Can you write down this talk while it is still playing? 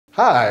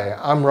Hi,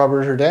 I'm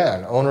Robert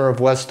Herdan, owner of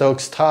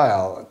WestOaks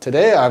Tile.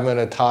 Today I'm going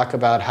to talk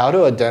about how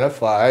to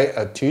identify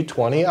a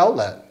 220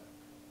 outlet.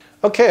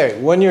 Okay,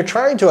 when you're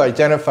trying to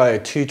identify a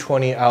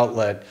 220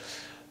 outlet,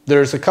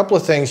 there's a couple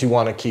of things you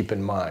want to keep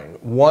in mind.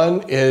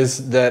 One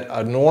is that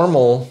a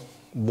normal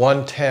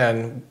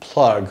 110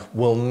 plug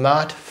will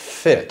not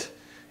fit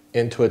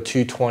into a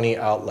 220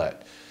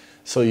 outlet.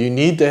 So you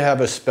need to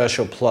have a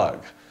special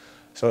plug.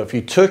 So if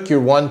you took your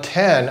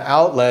 110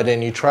 outlet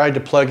and you tried to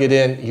plug it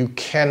in, you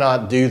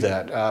cannot do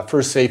that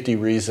for safety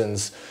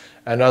reasons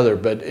and other,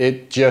 but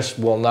it just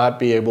will not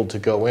be able to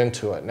go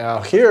into it.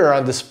 Now here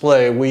on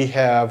display we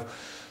have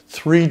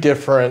three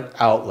different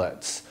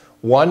outlets,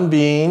 one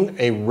being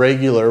a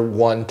regular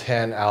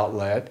 110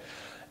 outlet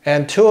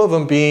and two of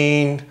them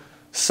being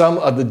some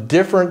of the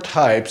different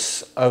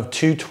types of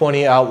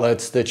 220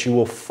 outlets that you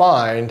will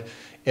find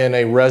in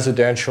a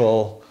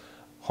residential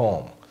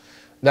home.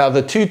 Now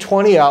the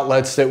 220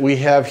 outlets that we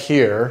have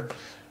here,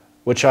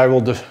 which I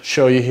will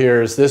show you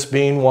here, is this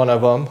being one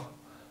of them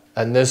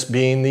and this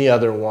being the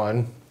other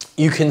one.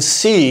 You can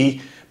see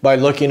by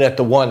looking at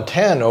the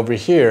 110 over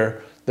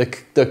here,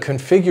 the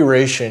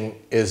configuration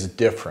is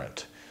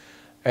different.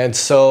 And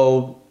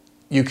so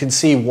you can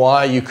see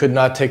why you could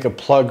not take a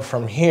plug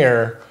from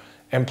here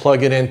and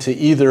plug it into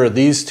either of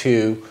these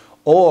two,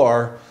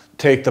 or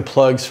take the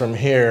plugs from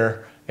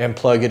here and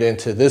plug it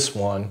into this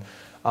one.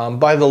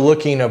 By the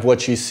looking of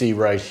what you see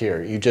right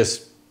here. You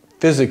just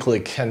physically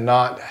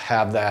cannot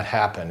have that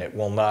happen. It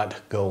will not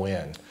go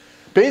in.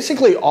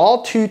 Basically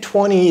all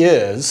 220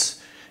 is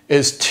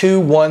two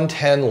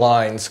 110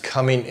 lines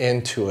coming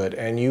into it,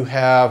 and you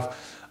have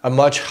a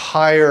much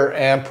higher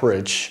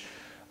amperage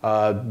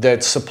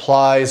that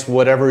supplies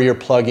whatever you're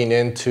plugging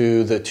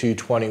into the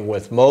 220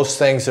 with. Most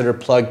things that are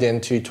plugged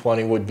in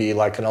 220 would be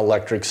like an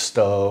electric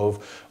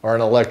stove or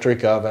an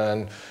electric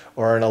oven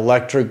or an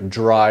electric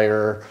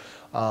dryer.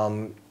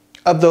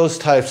 Of those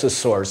types of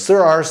sorts.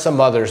 There are some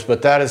others,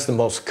 but that is the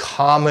most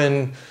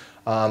common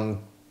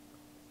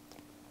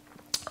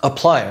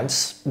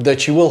appliance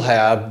that you will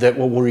have that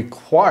will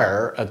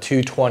require a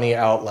 220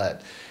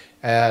 outlet.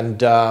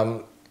 And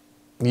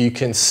you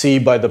can see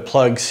by the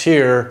plugs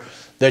here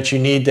that you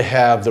need to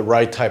have the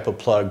right type of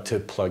plug to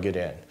plug it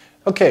in.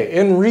 Okay,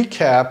 in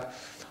recap,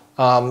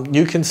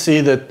 you can see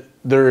that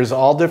there's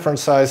all different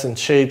sizes and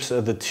shapes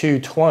of the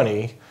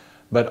 220,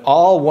 but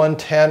all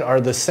 110 are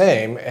the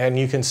same, and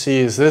you can see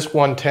is this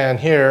 110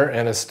 here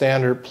and a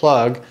standard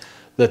plug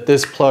that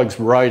this plugs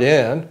right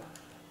in,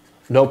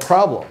 no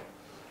problem.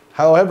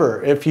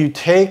 However, if you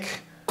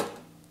take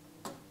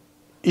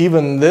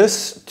even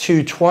this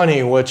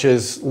 220, which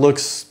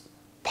looks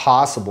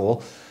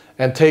possible,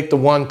 and take the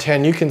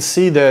 110, you can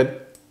see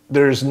that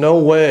there's no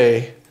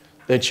way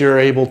that you're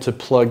able to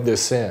plug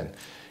this in.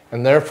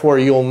 And therefore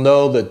you'll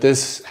know that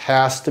this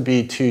has to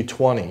be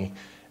 220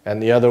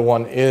 and the other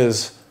one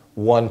is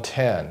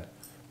 110.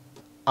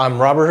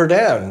 I'm Robert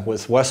Herdan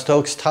with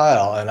WestOaks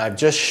Tile, and I've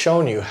just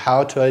shown you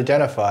how to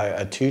identify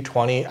a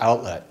 220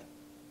 outlet.